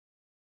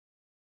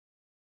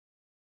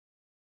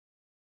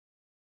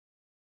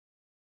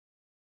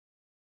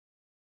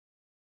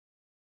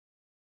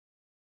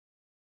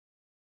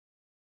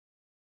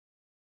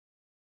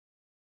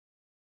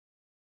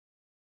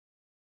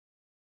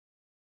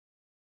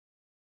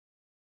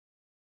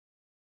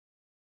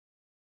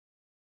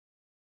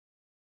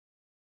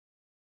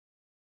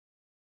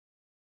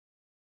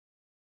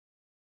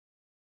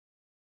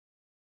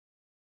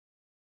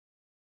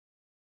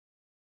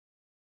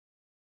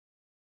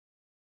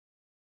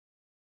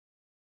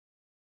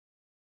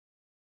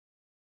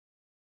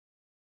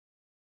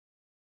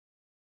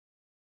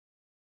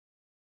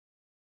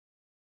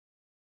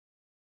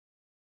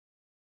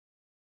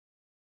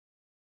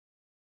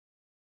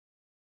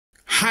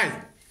Hi,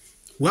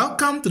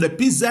 welcome to the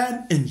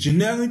PZ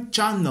Engineering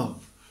channel,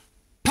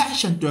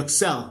 Passion to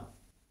Excel.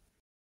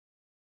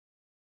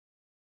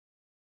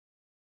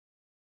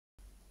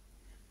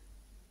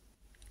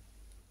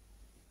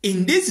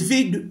 In this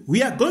video,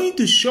 we are going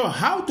to show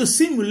how to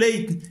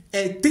simulate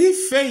a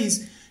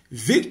three-phase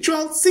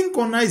virtual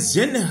synchronous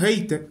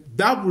generator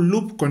double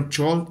loop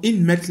control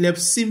in MATLAB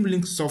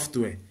Simulink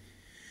software.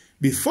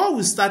 Before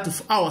we start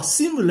with our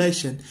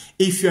simulation,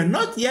 if you are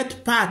not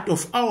yet part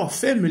of our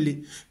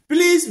family,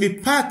 please be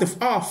part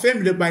of our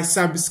family by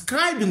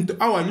subscribing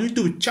to our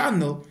YouTube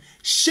channel,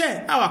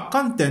 share our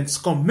contents,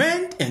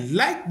 comment and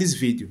like this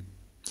video.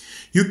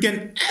 You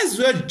can as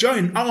well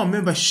join our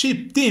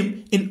membership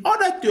team in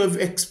order to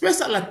have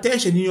special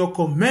attention in your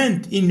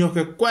comment, in your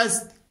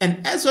request,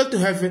 and as well to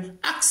have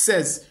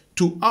access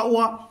to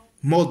our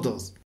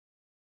models.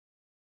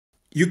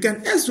 You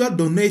can as well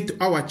donate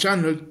to our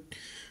channel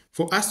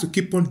for us to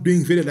keep on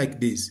doing videos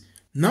like this.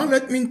 Now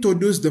let me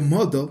introduce the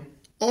model.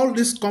 All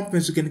these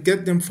components, you can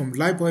get them from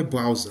library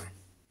browser.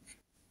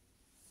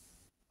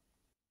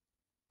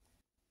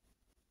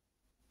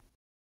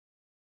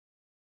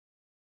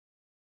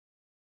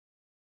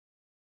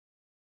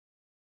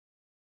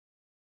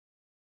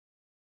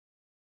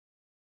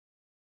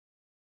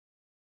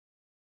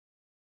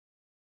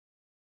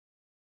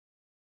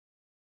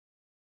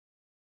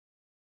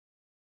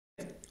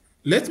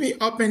 Let me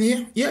open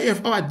here. Here you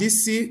have our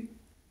DC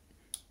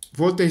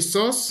voltage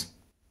source.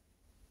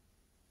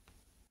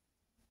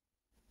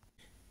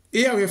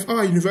 Here we have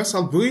our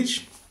universal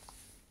bridge.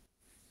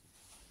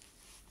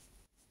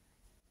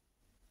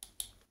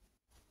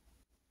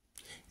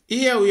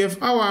 Here we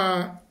have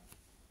our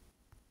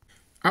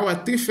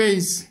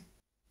three-phase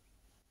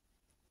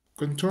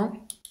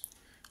control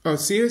or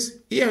series.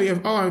 Here we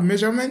have our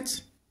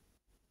measurement.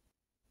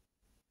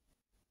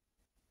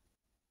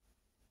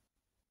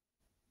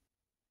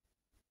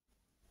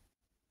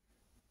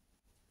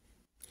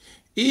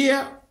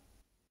 Here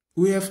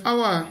we have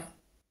our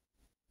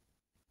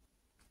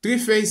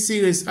three-phase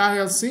series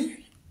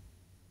RLC,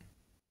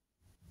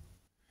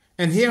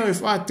 and here we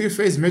have our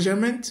three-phase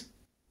measurement,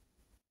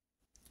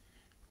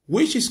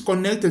 which is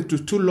connected to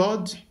two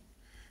loads.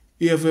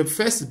 You have a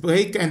first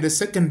breaker and the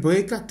second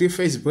breaker,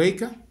 three-phase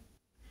breaker,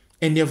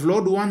 and you have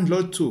load 1,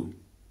 load 2.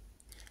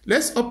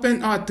 Let's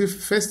open our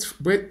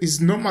first breaker. Is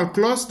normal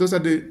close. Those are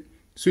the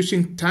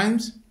switching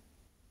times.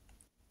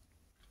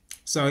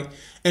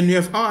 And we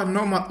have our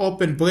normal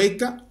open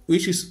breaker,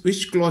 which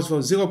close from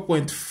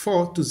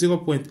 0.4 to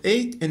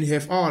 0.8, and we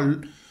have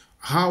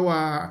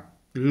our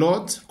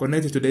load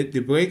connected to the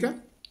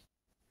breaker,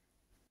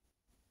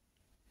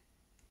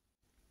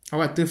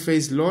 our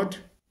three-phase load.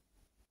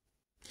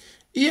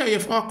 Here we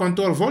have our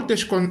control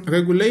voltage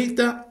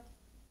regulator,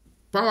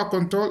 power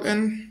control,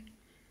 and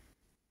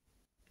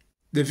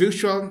the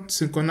virtual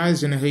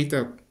synchronized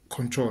generator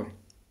control.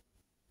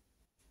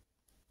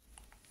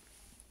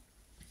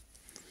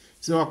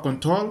 So our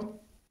control.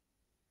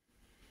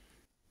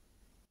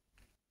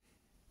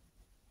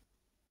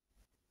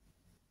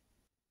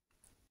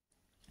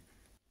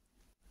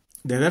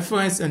 The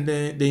reference and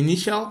the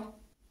initial.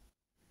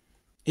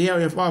 Here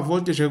we have our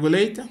voltage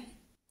regulator.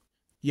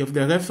 You have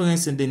the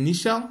reference and the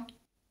initial.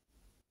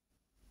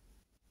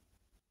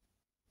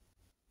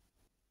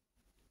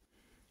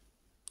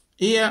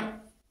 Here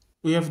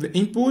we have the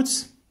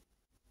inputs.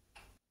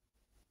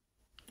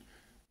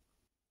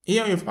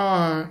 Here we have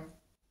our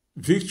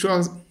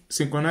virtual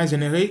synchronized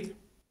generator,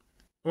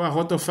 or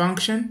rotor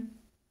function.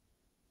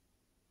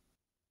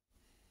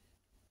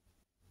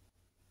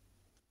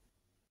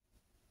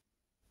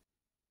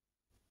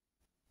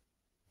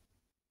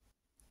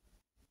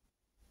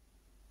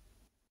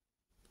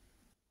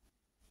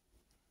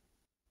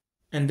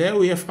 And there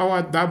we have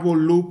our double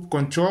loop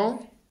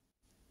control,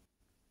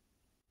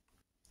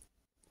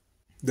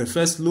 the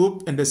first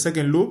loop and the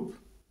second loop.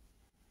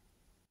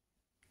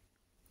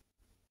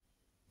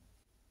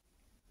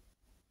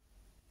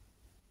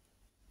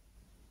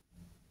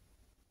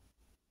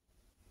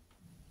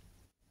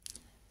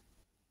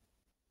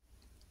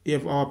 We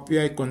have our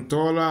PI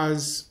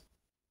controllers,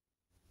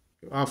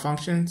 our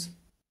functions.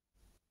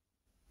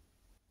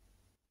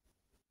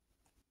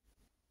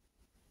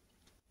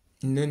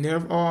 And then we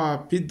have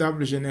our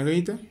PW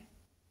generator.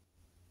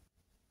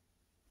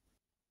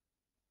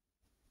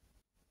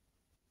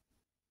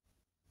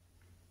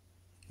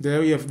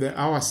 There we have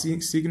our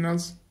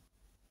signals.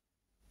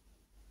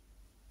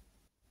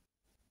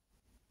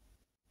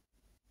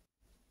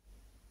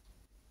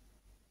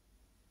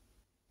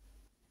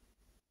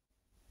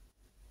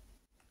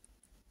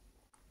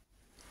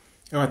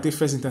 Our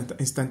three-phase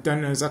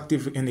instantaneous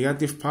active and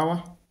reactive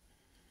power.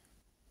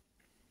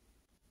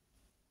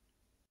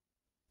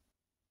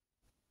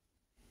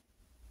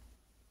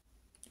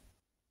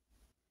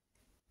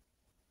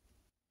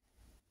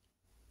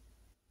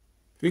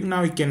 I think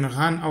now we can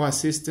run our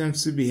system,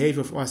 see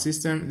behavior of our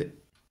system.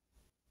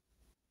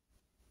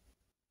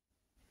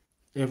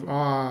 We have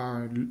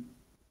our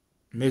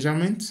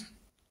measurement,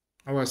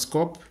 our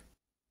scope.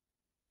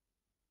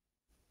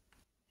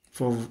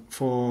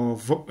 for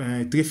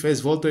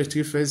three-phase voltage,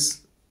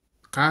 three-phase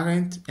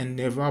current and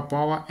reservoir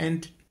power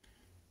and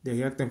the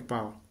reactant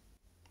power.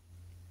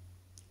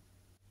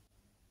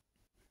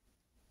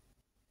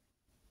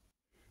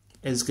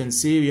 As you can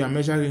see, we are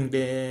measuring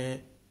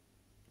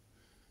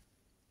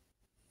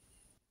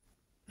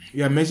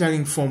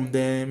from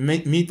the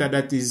meter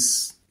that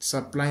is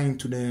supplying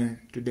to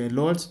the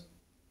load.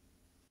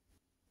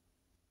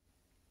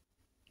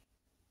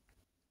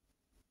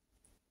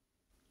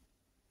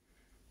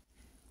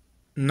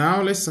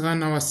 Now let's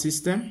run our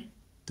system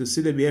to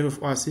see the behavior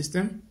of our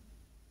system.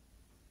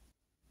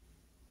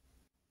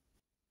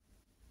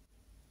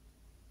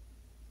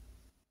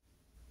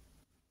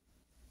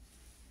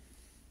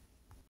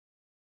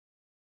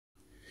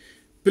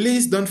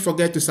 Please don't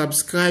forget to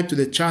subscribe to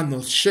the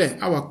channel, share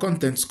our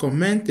contents,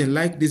 comment and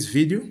like this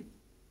video.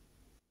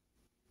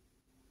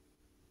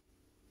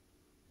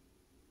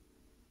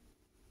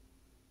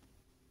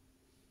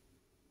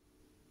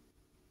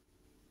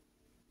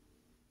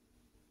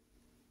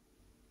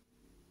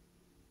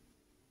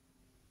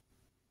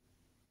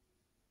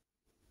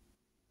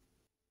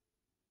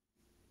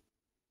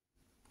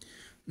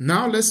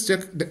 Now let's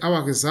check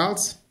our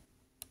results.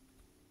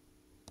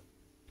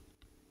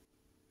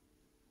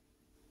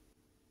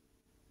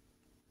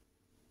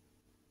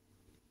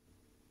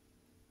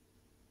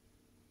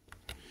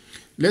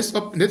 Let's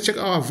check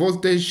our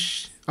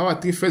voltage, our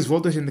three-phase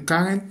voltage and the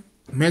current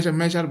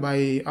measured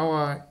by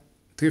our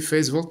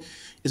three-phase volt.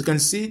 As you can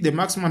see, the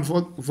maximum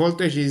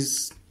voltage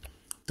is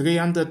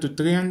 300 to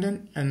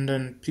 300 and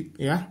then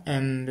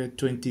and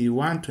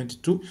 21,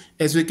 22.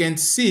 As we can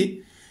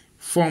see,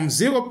 from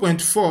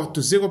 0.4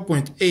 to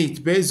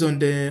 0.8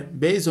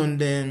 based on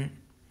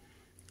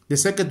the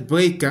circuit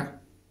breaker,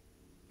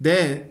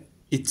 there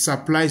it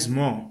supplies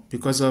more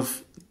because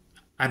of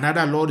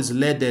another load is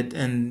loaded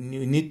and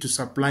you need to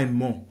supply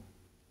more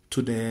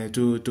to the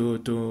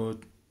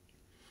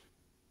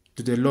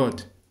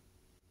load.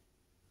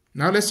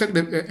 Now let's check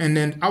and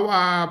then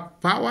our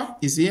power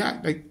is here,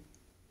 like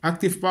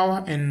active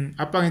power and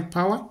apparent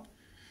power.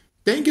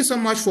 Thank you so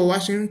much for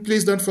watching.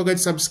 Please don't forget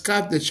to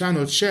subscribe to the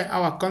channel, share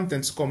our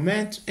contents,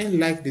 comment and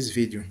like this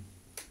video.